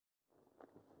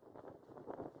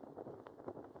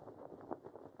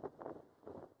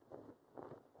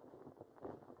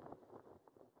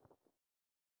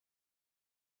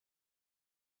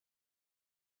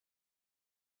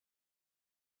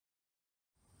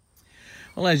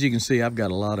Well, as you can see, I've got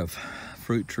a lot of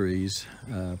fruit trees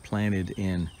planted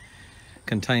in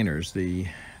containers. The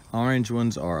orange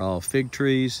ones are all fig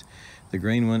trees. The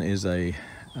green one is a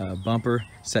bumper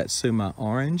Satsuma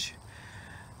orange.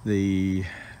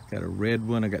 Got a red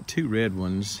one. I got two red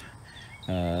ones.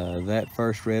 That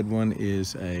first red one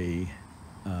is a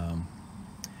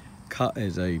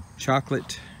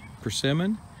chocolate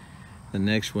persimmon. The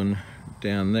next one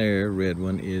down there, red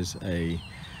one, is a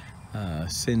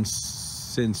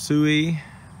Sensui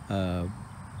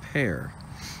pear.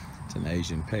 It's an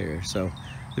Asian pear. So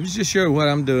let me just show you what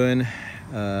I'm doing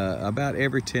about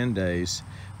every 10 days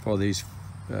for these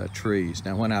trees.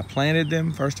 Now, when I planted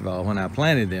them, first of all,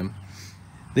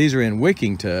 these are in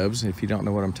wicking tubs. If you don't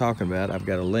know what I'm talking about, I've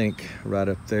got a link right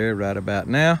up there right about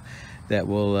now that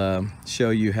will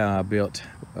show you how I built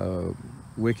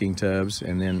wicking tubs,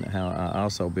 and then how I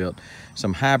also built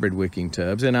some hybrid wicking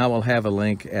tubs, and I will have a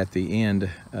link at the end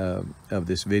of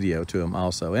this video to them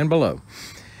also, and below.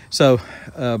 So,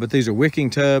 but these are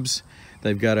wicking tubs.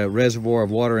 They've got a reservoir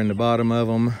of water in the bottom of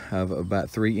them of about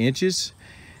 3 inches.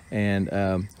 And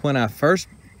when I first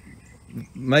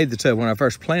made the tub, when I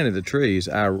first planted the trees,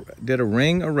 I did a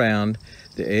ring around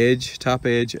the top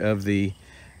edge of the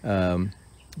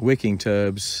wicking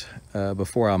tubs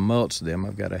before I mulched them.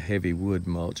 I've got a heavy wood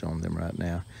mulch on them right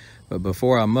now. But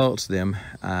before I mulched them,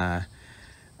 I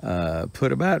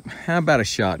put about a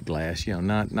shot glass, you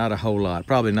know, not a whole lot,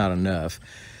 probably not enough.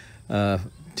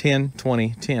 10,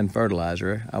 20, 10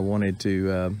 fertilizer. I wanted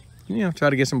to, you know, try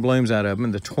to get some blooms out of them.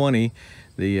 And the 20,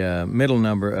 the middle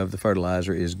number of the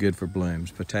fertilizer, is good for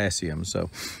blooms, potassium. So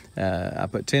I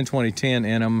put 10, 20, 10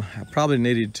 in them. I probably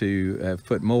needed to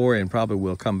put more, and probably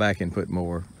will come back and put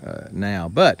more now.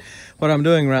 But what I'm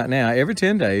doing right now, every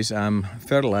 10 days, I'm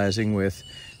fertilizing with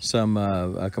some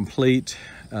a complete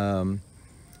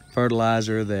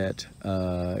fertilizer that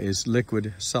is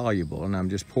liquid soluble, and I'm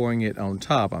just pouring it on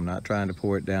top. I'm not trying to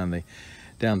pour it down the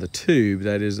tube,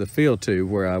 that is the fill tube,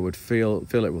 where I would fill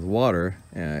it with water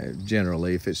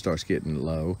generally if it starts getting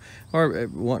low, or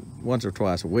once or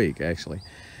twice a week actually.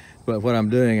 But what I'm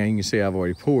doing, and you can see I've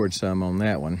already poured some on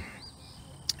that one.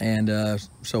 And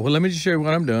so let me just show you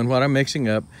what I'm doing, what I'm mixing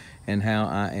up, and how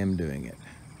I am doing it.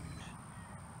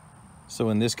 So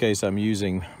in this case, I'm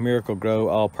using Miracle-Gro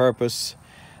all-purpose.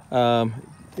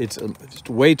 It's just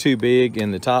way too big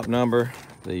in the top number,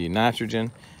 the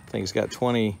nitrogen. I think it's got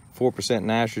 24%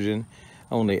 nitrogen,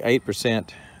 only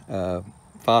 8%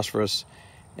 phosphorus,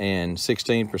 and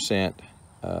 16%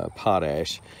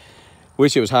 potash.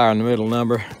 Wish it was higher in the middle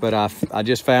number, but I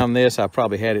just found this. I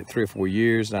probably had it 3 or 4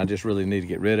 years, and I just really need to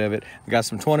get rid of it. I got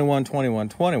some 21, 21,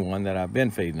 21 that I've been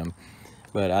feeding them,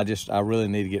 but I really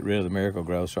need to get rid of the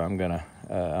Miracle-Gro, so I'm gonna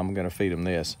feed them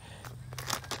this.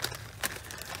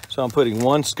 So I'm putting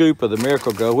 1 scoop of the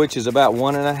Miracle-Gro, which is about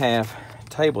 1.5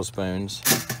 tablespoons,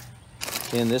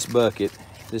 in this bucket.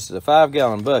 This is a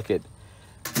 5-gallon bucket,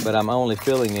 but I'm only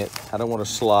filling it, I don't want to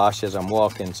slosh as I'm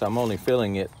walking, so I'm only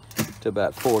filling it to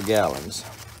about 4 gallons.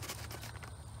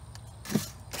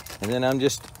 And then I'm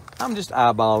just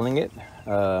eyeballing it.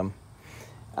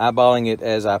 Eyeballing it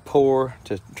as I pour,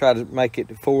 to try to make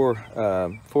it four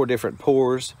different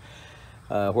pours,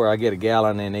 where I get 1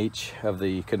 gallon in each of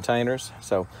the containers.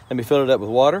 So let me fill it up with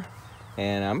water,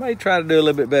 and I may try to do a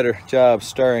little bit better job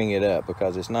stirring it up,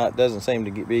 because doesn't seem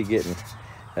to be getting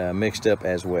mixed up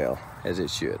as well as it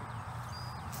should.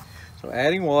 So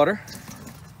adding water.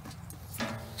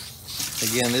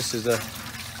 Again, this is a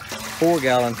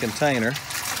 4-gallon container.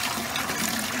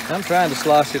 I'm trying to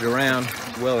slosh it around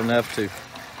well enough to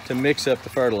mix up the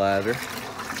fertilizer.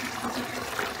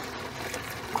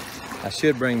 I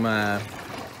should bring my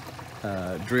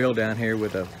drill down here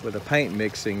with a paint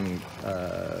mixing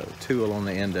tool on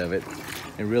the end of it,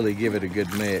 and really give it a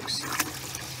good mix.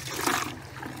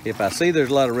 If I see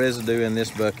there's a lot of residue in this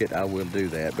bucket, I will do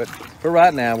that. But for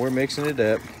right now, we're mixing it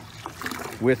up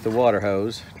with the water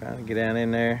hose, trying to get down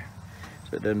in there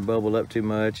so it doesn't bubble up too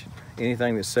much.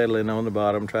 Anything that's settling on the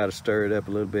bottom, try to stir it up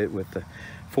a little bit with the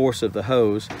force of the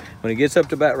hose. When it gets up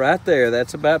to about right there,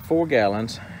 that's about 4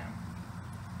 gallons.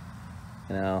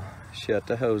 And I'll shut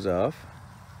the hose off.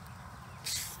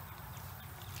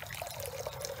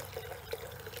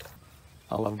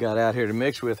 All I've got out here to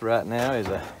mix with right now is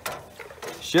a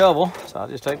shovel, so I'll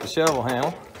just take the shovel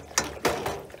handle.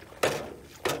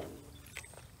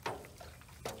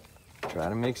 Try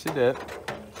to mix it up.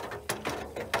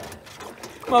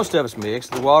 Most of it's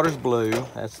mixed. The water's blue.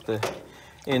 That's the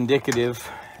indicative,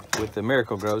 with the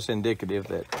Miracle-Gro, it's indicative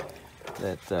that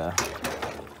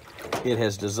it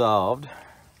has dissolved.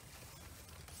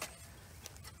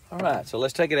 All right, so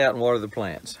let's take it out and water the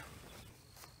plants.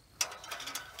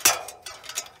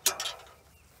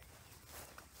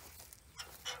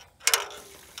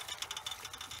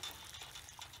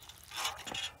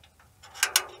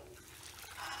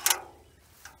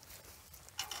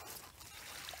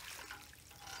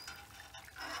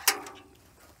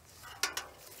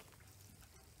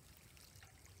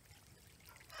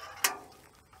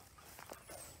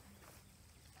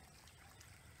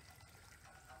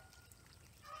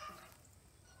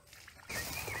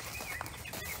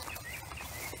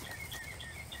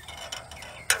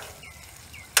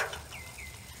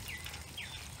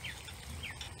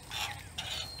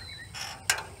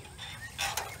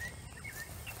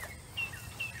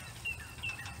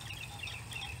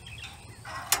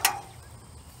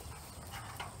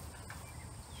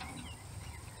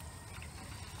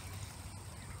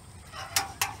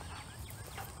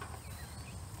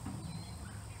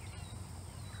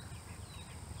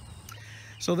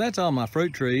 So that's all my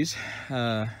fruit trees.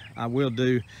 I will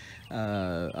do,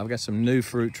 I've got some new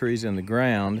fruit trees in the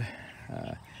ground.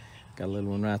 Got a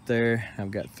little one right there. I've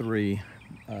got 3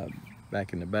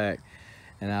 back in the back,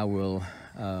 and I will,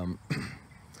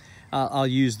 I'll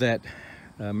use that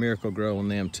Miracle Grow on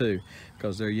them too,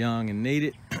 because they're young and need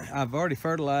it. I've already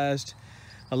fertilized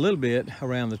a little bit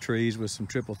around the trees with some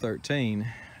triple 13.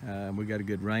 We got a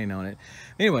good rain on it.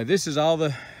 Anyway, this is all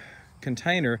the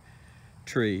container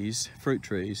trees, fruit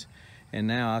trees, and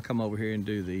now I'll come over here and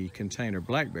do the container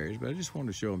blackberries. But I just wanted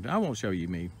to show them. I won't show you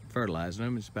me fertilizing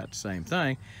them, it's about the same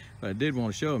thing, but I did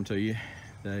want to show them to you.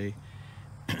 They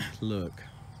look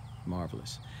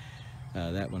marvelous.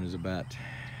 That one is about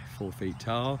 4 feet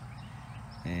tall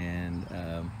and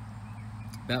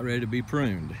about ready to be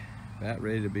pruned.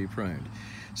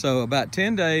 So about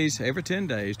 10 days, every 10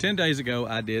 days, 10 days ago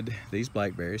I did these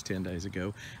blackberries, 10 days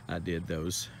ago I did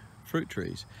those fruit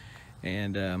trees.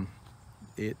 And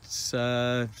it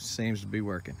seems to be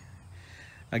working.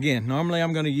 Again, normally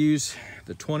I'm going to use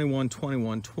the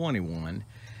 21-21-21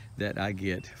 that I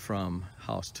get from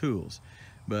House Tools,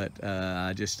 but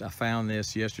I found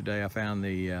this yesterday. I found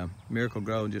the Miracle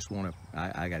Grow and just want to,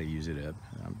 I got to use it up.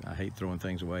 I hate throwing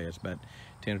things away. It's about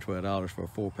 $10 or $12 for a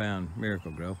 4-pound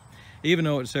Miracle Grow. Even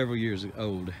though it's several years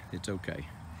old, it's okay.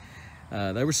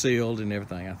 They were sealed and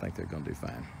everything. I think they're going to do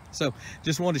fine. So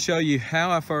just wanted to show you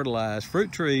how I fertilize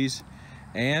fruit trees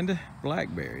and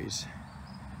blackberries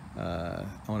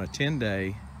on a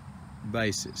 10-day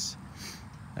basis.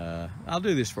 I'll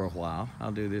do this for a while.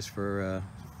 I'll do this for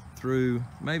through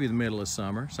maybe the middle of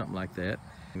summer, something like that.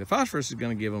 And the phosphorus is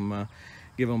going to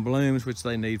give them blooms, which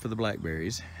they need for the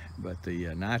blackberries, but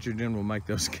the nitrogen will make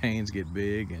those canes get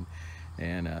big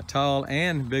and tall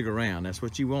and big around. That's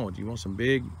what you want. You want some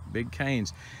big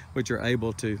canes which are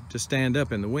able to stand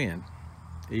up in the wind,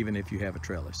 even if you have a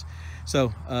trellis.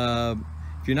 So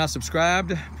if you're not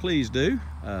subscribed, please do.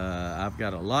 I've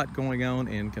got a lot going on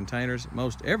in containers.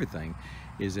 Most everything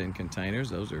is in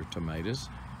containers. Those are tomatoes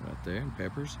right there and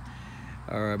peppers.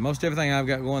 Most everything I've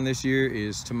got going this year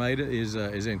is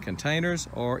in containers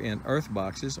or in earth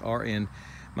boxes or in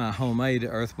my homemade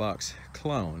earth box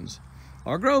clones.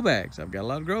 Or grow bags. I've got a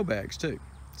lot of grow bags too.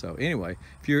 So anyway,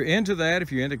 if you're into that,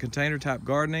 if you're into container type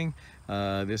gardening,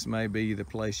 this may be the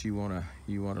place you wanna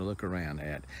look around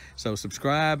at. So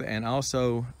subscribe and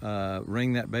also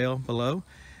ring that bell below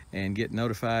and get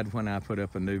notified when I put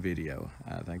up a new video.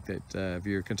 I think that if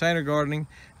you're container gardening,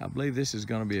 I believe this is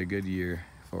gonna be a good year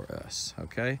for us,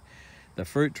 okay? The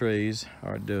fruit trees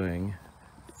are doing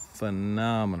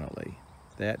phenomenally.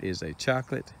 That is a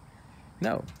chocolate.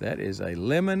 No, that is a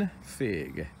lemon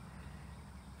fig.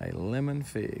 A lemon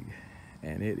fig,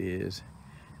 and it is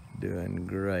doing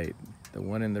great. The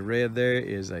one in the red there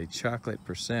is a chocolate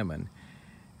persimmon,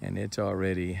 and it's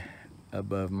already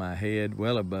above my head,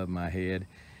 well above my head,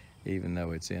 even though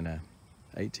it's in a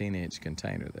 18-inch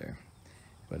container there.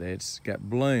 But it's got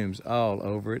blooms all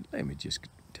over it. Let me just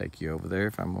take you over there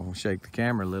if I'm gonna shake the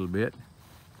camera a little bit.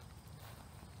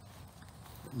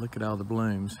 Look at all the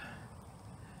blooms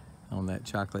on that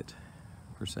chocolate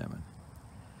persimmon.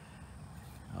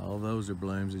 All those are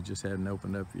blooms that just hadn't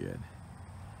opened up yet.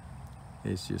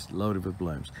 It's just loaded with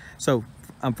blooms. So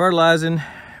I'm fertilizing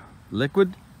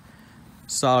liquid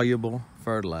soluble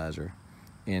fertilizer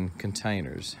in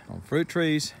containers on fruit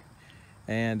trees,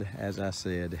 and as I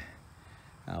said,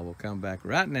 I will come back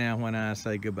right now when I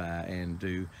say goodbye and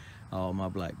do all my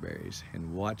blackberries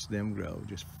and watch them grow.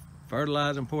 Just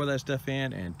fertilize and pour that stuff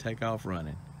in and take off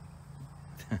running.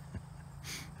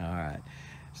 All right,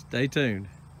 stay tuned.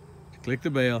 Click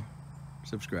the bell,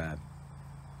 subscribe.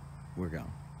 We're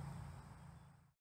gone.